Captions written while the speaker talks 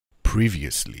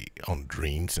Previously on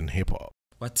Dreams and Hip Hop.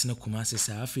 What's no Kumasi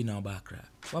Safi now Bakra?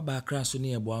 What Bakra so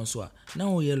near Boanswa?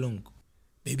 Now we long.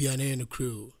 Maybe I ain't a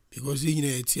crew because you know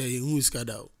it's a who's got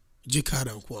out. Jikard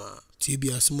and Kwa,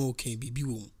 Tibia smoking, baby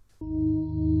womb.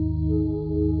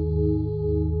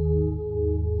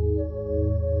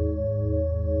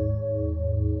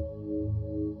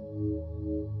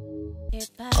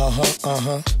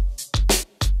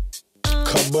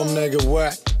 Cabum nigga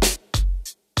what?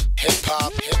 Hip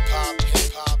hop.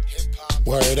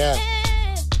 Word up.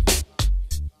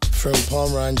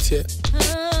 Frimpong run tip.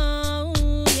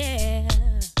 Oh, yeah.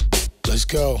 Let's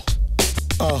go.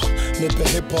 Mepe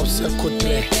hip hop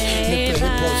sekotre. Mepe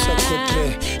hip hop sekotre.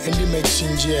 Endi me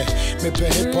chinje. Mepe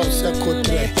hip hop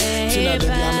sekotre. Tina de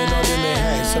diame no de me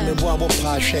hai. Se me boabo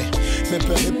pashe.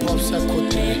 Mepe hip hop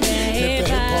sekotre. Mepe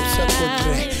hip hop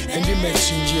sekotre. Endi me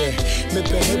chinje.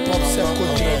 Mepe hip hop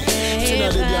sekotre. Tina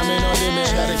de diame no de me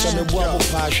hai. Se me boabo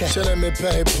pashe. Sele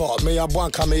mepe hip hop. Me ya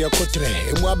banka me ya kotre.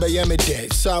 Emwa be ye me de.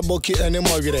 Saboki ene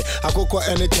mogire. Akoko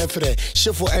ene tefre.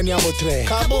 Shifo ene amotre.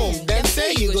 Cabum, then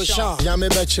say you go shine. Yame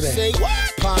betchere. Say what?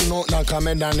 Pano na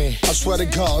kamendani. I swear to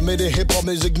God, made the hip hop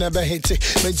music never hit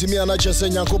it. Made to me and I just say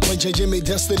yanko changing me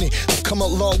destiny. I've come a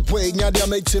long way. Nyadia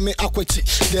made to me aquity.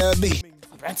 There be.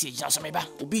 Branty Johnson Meba,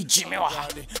 Ubi Jimmy Waha.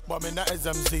 But me na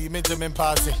SMC, me to me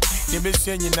passing. You miss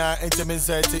you na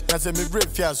intimate. That's a me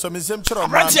brief ya, so me sim chro.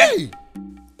 Branty!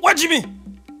 What Jimmy?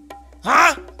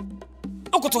 Huh?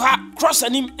 Oko to her cross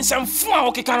and him in some fun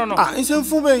okay canon. In some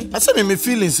fun way. I said me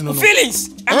feelings no. Feelings?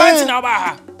 I'm writing now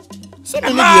about her. Say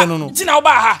me no. It's now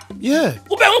about her. Yeah.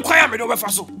 Ube unkwaya me do we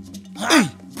faso. Hey,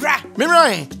 bra. Me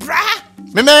right. Bra.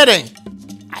 Me made.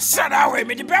 I said that way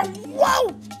me the be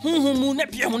wow. Mu na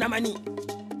pie mu na mani.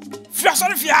 Fia so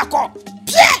fia akọ.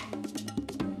 Pie.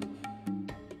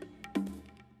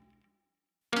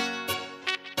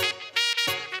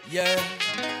 Yeah.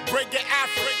 Break it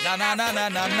Africa. Na.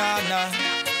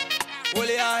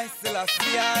 Holy I still a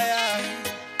see I.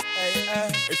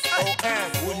 It's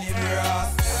O.M.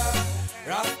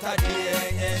 Rasta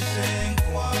dienye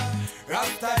shinkwa.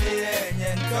 Rasta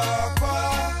dienye ntokwa.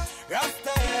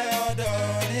 Rasta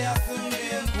odoni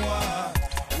asumbingwa.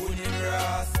 Unim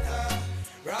Rasta.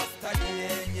 Rasta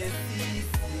dienye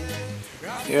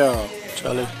sisi. Yo,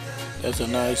 Charlie, that's a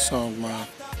nice song, man.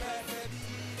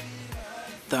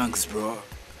 Thanks, bro.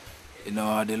 You know,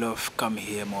 I'd love come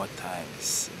here more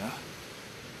times, you know.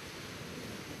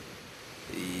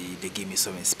 They give me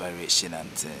some inspiration and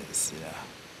things, you know.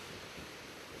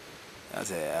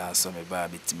 I saw me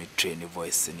baby to me train the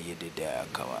voice and you did there.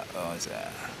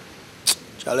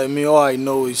 Charlie, me all I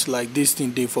know is like this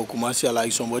thing day for Kumasi,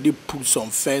 like somebody put some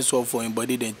fence off for him, but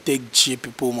they then take cheap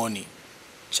people money.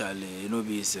 Charlie, you know,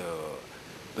 be so.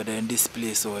 But then this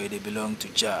place where they belong to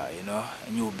Jah, you know,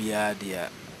 and you'll be out there.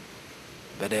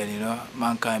 But then, you know,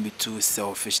 man can't be too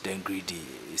selfish than greedy.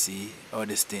 You see, all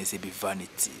these things, it be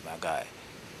vanity, my guy.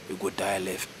 You go die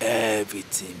left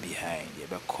everything behind. You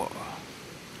be caught.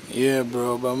 Yeah,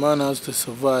 bro, but man has to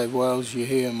survive whilst you're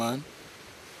here, man.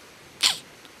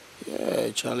 Yeah,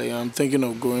 Charlie, I'm thinking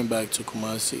of going back to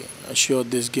Kumasi. I'm sure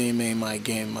this game ain't my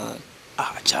game, man.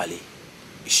 Charlie,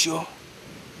 you sure?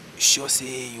 You sure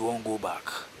say you won't go back?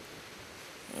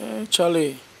 Yeah,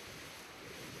 Charlie.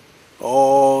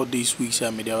 All these weeks I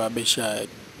made a bit shy.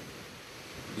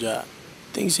 Yeah,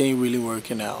 things ain't really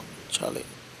working out, Charlie.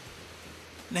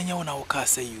 Then you wanna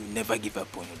say you never give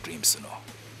up on your dreams, you know.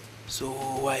 So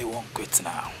why you won't quit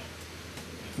now?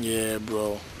 Yeah,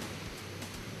 bro.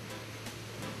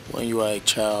 When you are a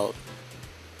child,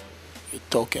 you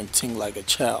talk and think like a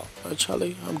child. But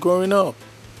Charlie, I'm growing up.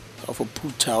 I have to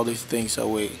put childish things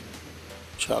away,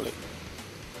 Charlie.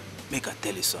 Make I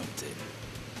tell you something.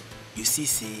 You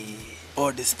see,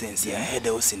 all these things are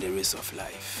hurdles in the race of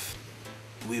life.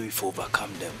 We will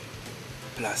overcome them.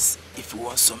 Plus, if you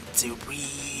want something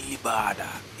really bad,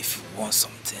 if you want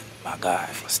something, my guy,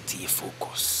 stay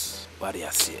focused. What do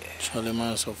you say? Charlie,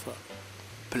 man, suffer.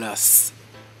 Plus,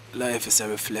 life is a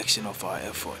reflection of our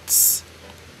efforts.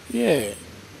 Yeah,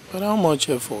 but how much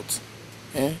effort?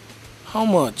 Eh? How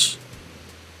much?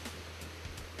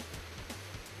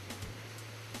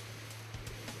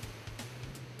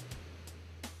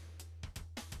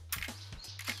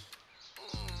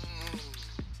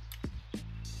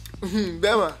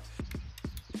 Bema,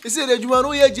 he said that you want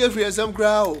to hear Jeffrey and some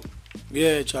crowd.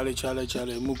 Yeah, Charlie,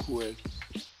 muku work.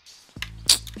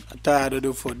 I'm tired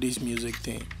of for this music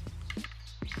thing.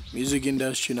 Music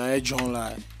industry, now I John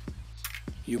lie.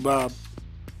 You bab.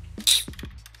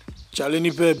 Charlie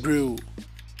ni pe bro.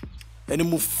 Any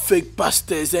move fake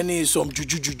pastors, any some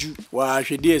juju. Why I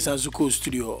should do Sansuko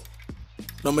studio.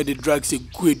 No me the drugs say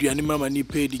good. You mama ni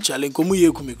pay the challenge. Komu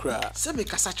ye kumi cry. Say me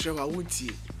kasa trewa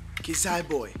wunti. Kisai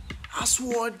boy.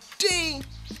 Aswo ding.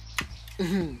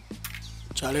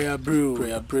 Charlie, I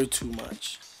pray too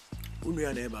much. Unu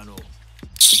ya never know.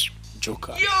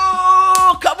 Joker. Yo,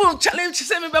 Cabum challenge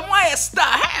say me be my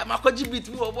star. Hey, my koji beat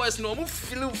me voice no. I'm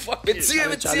feeling for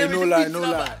Charlie, no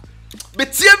lie.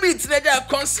 Betie beat na der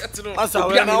concert no.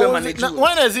 Obi am be manage.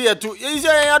 When is he to? Is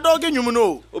your dog you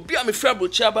know? Obi am frɛ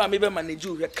brocha ba me be manage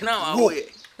you. Now ahoye.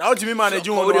 Na what me manage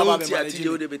you no no be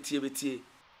manage. Betie.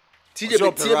 TJ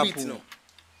betie beat no.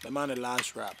 The man the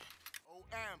last rap.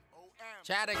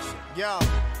 Yo,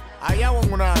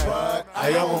 ayawunguna,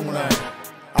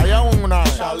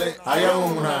 Charlie,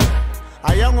 ayawunguna,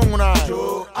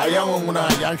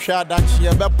 Yansha that she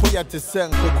ever put at the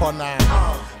same kukona.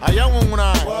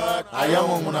 Ayawunguna,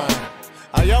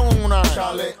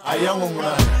 Charlie,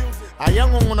 ayawunguna,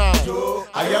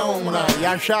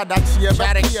 Yansha that she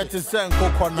ever put at the same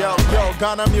kukona. Yo,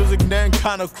 Ghana music then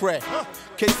kind of crack.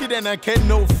 Casey then I can't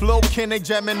no flow, can a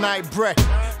Gemini breath.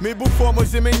 Me before me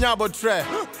see me nyabo tre.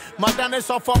 Madane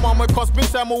so for mama cause me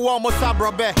say mo want mo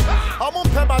sabrobe. I'm on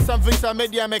Pepe and visa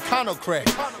media mechanical crack.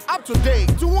 Up to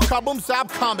date, do Cabum sab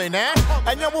coming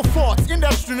and you will force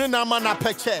industry na man a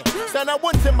peche. Say na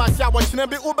want to my watch na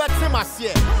be uber to my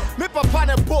see. Me papa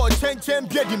na boy change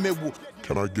biedi mewu.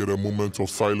 Can I get a moment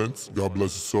of silence? God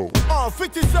bless your soul. Oh,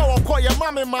 50 so I'll call your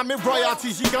mommy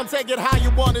royalties. You can take it how you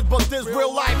want it, but this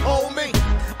real life, homie.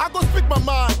 I go speak my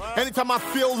mind anytime I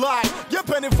feel like. You're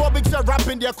penny for big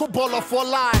rapping there, could ball off for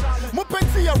line. Mo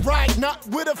penty you right now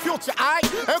with a future eye.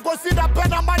 And go see that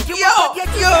pen on my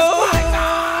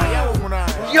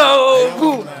Yo,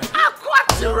 boo. I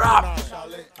quite rap.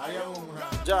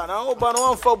 Ja, na o ba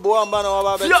no for boy amba na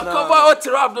wa ba Yo, come out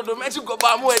rap do me go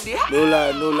ba mo e No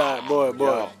lie, boy.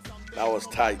 Yo, that was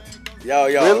tight. Yo,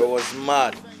 it was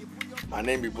mad. My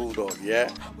name is Bulldog, yeah?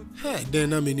 Hey,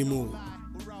 then I'm anymore.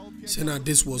 Say now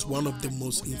this was one of the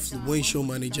most influential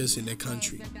managers in the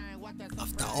country.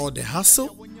 After all the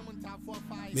hustle,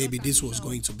 maybe this was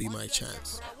going to be my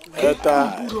chance.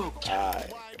 Aye.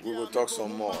 We will talk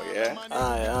some more, yeah?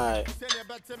 Aye.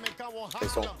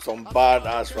 There's some bad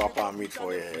ass rapper I meet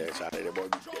for you, Charlie.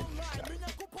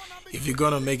 If you're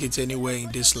gonna make it anywhere in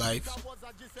this life,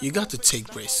 you got to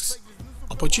take risks.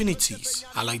 Opportunities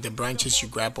are like the branches you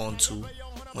grab onto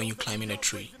when you climb in a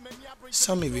tree.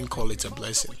 Some even call it a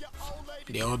blessing.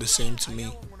 They're all the same to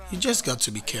me. You just got to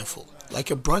be careful.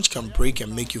 Like a branch can break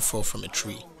and make you fall from a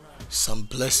tree, some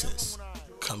blessings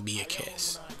can be a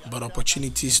curse. But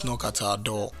opportunities knock at our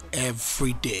door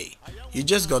every day. You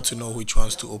just got to know which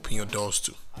ones to open your doors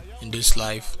to. In this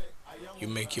life, you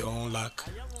make your own luck.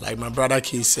 Like my brother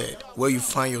Key said, where you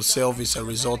find yourself is a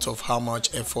result of how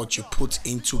much effort you put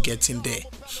into getting there.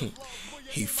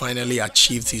 He finally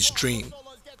achieved his dream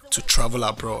to travel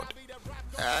abroad.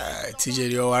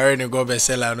 TJ, you already go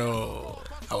bestseller, no.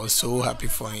 I was so happy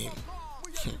for him.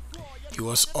 He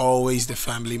was always the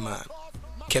family man.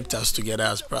 Kept us together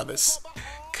as brothers.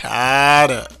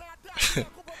 Carter.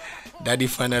 Daddy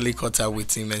finally caught up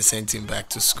with him and sent him back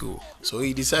to school. So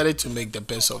he decided to make the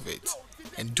best of it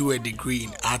and do a degree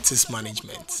in artist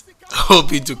management.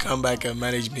 Hoping to come back and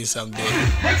manage me someday.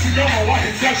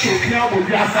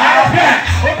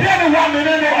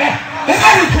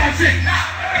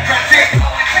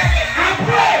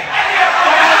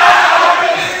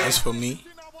 As for me,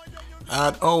 I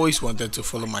had always wanted to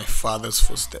follow my father's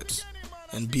footsteps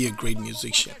and be a great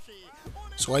musician.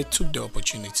 So I took the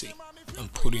opportunity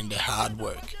and put in the hard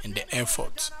work and the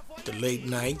effort, the late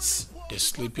nights, the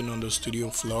sleeping on the studio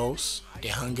floors, the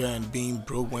hunger and being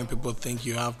broke when people think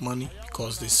you have money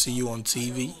because they see you on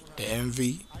TV, the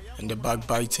envy and the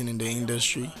backbiting in the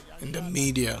industry and the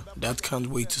media that can't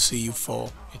wait to see you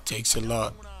fall. It takes a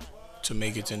lot to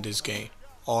make it in this game.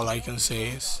 All I can say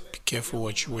is be careful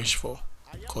what you wish for,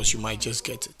 because you might just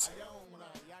get it.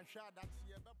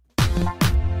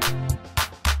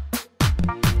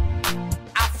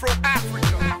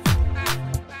 Afro-Africa.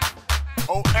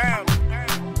 O.M.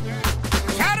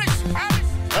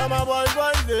 Where my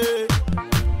boys dey?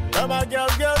 Where my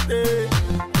girls dey?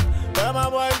 Where my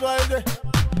boys dey?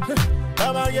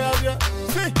 Where my girls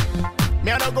see,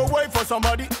 me I don't go wait for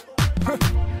somebody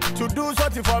to do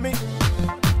something for me.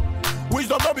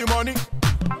 Wisdom no be money.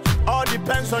 All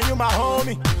depends on you, my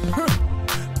homie.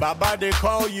 Baba, they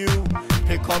call you.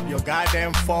 Pick up your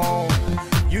goddamn phone.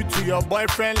 You to your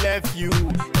boyfriend left you.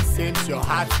 It seems your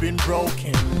heart's been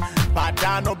broken. But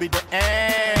that no be the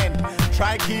end.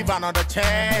 Try give another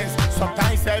chance.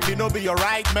 Sometimes heavy no be your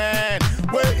right man.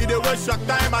 Where it waste your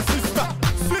time, my sister.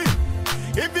 See,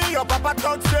 even your papa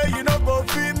talk say you no go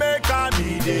feel make a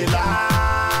me dey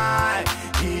lie.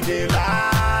 dey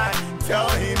lie. Tell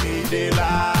him he dey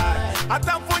lie.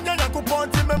 Atafunya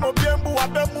yakuponti memo biembu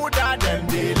abemuda. Them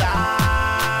dey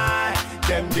lie.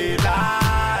 Them dey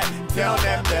lie. Tell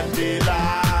them dey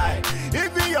lie.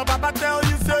 If your papa tell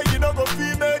you say you don't go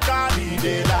feel make God, he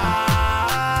dey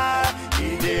lie.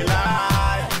 He dey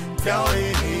lie. Tell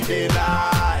him he dey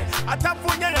lie.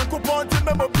 Atafunya yakuponti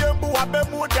memo biembu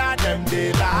abemuda. Them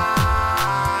dey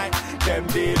lie. Them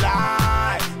dey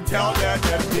lie. Tell them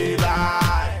dey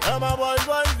lie. And my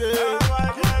boys there.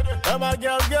 And my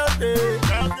girls there.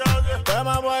 And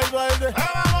my boys there.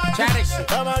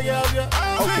 And my girls there.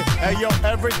 Okay, hey yo,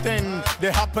 everything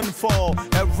they happen for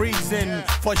a reason.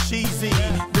 For cheesy,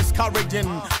 discouraging,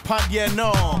 pandia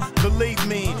no. Believe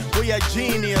me, we are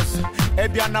genius.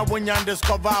 Ebiana when you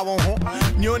discover our home.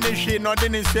 New nation, no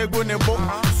didn't say go nebo.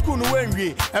 School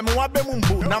wengi, and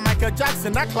Mwabemumbu. Now Michael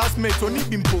Jackson, that classmate, only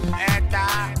bimpo.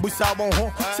 Busabon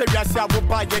home, say Gyasi will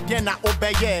buy again. I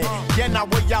obey, yeah,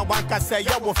 what ya want to say,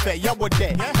 ya will fair, ya would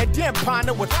there. A dear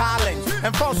partner with talent,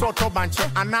 and false autobanche,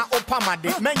 and now Opama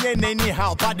de Many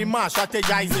anyhow, Paddy Marsh, I tell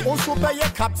Gyasi. Also, by your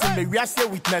captain, the Gyasi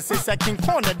witnesses, second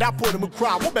corner, that put him a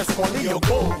crowd, what best calling your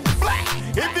goal.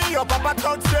 If your papa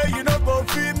talk say you don't go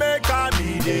feel make him,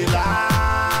 he dey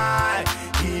lie.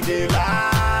 He dey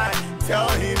lie. Tell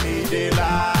him he dey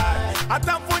lie.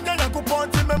 Atafunya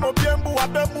yakuponti memo biembu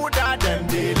abemuda. Them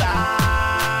dey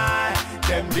lie.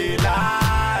 Them dey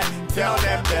lie. Tell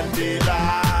them dey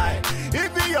lie.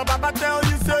 If your papa tell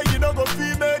you say you don't go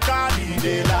feel make him, he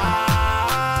dey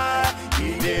lie.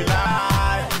 He dey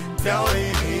lie. Tell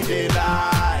him he dey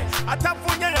lie.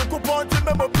 Atafunya yakuponti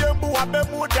memo biembu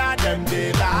abemuda. Them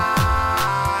dey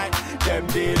lie. Them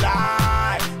dey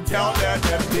lie. Tell them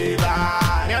dey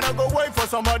lie. Me I don't go wait for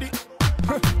somebody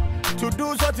to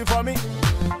do something for me.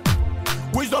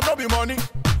 Wisdom no be money.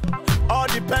 All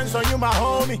depends on you, my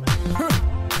homie.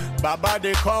 Baba,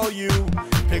 they call you.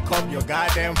 Pick up your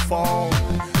goddamn phone.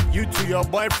 You to your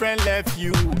boyfriend left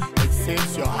you. It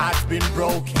seems your heart's been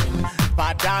broken.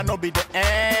 But that no be the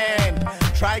end.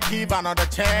 Try give another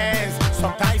chance.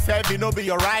 Sometimes heavy no be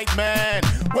your right man.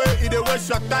 Wait, it waste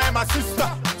your time, my sister.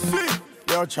 See,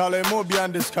 yo, Charlie Moby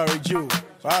and discourage you.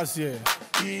 That's it.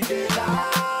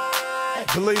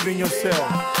 Believe in yourself.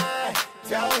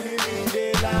 Tell him he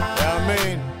dey lie. Yeah, I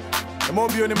mean, the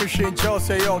Moby on the machine, Charlie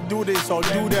say, yo, do this or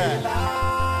do that.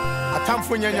 I come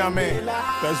for you, man.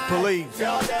 Best believe.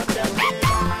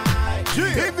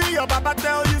 If your papa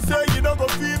tell you say you don't go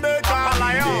feel make him,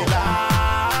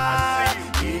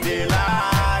 he dey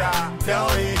lie. Tell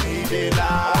him he dey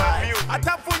lie.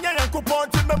 Atafunya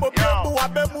yakuponti memo biembu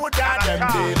abemuda. Them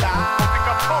dey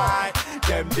lie.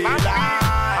 Them dey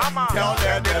lie. Tell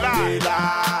them dey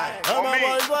lie. And my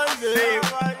boys there.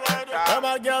 And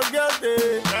my girls there.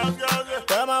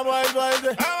 And my boys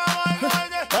there.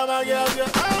 And my girls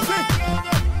there.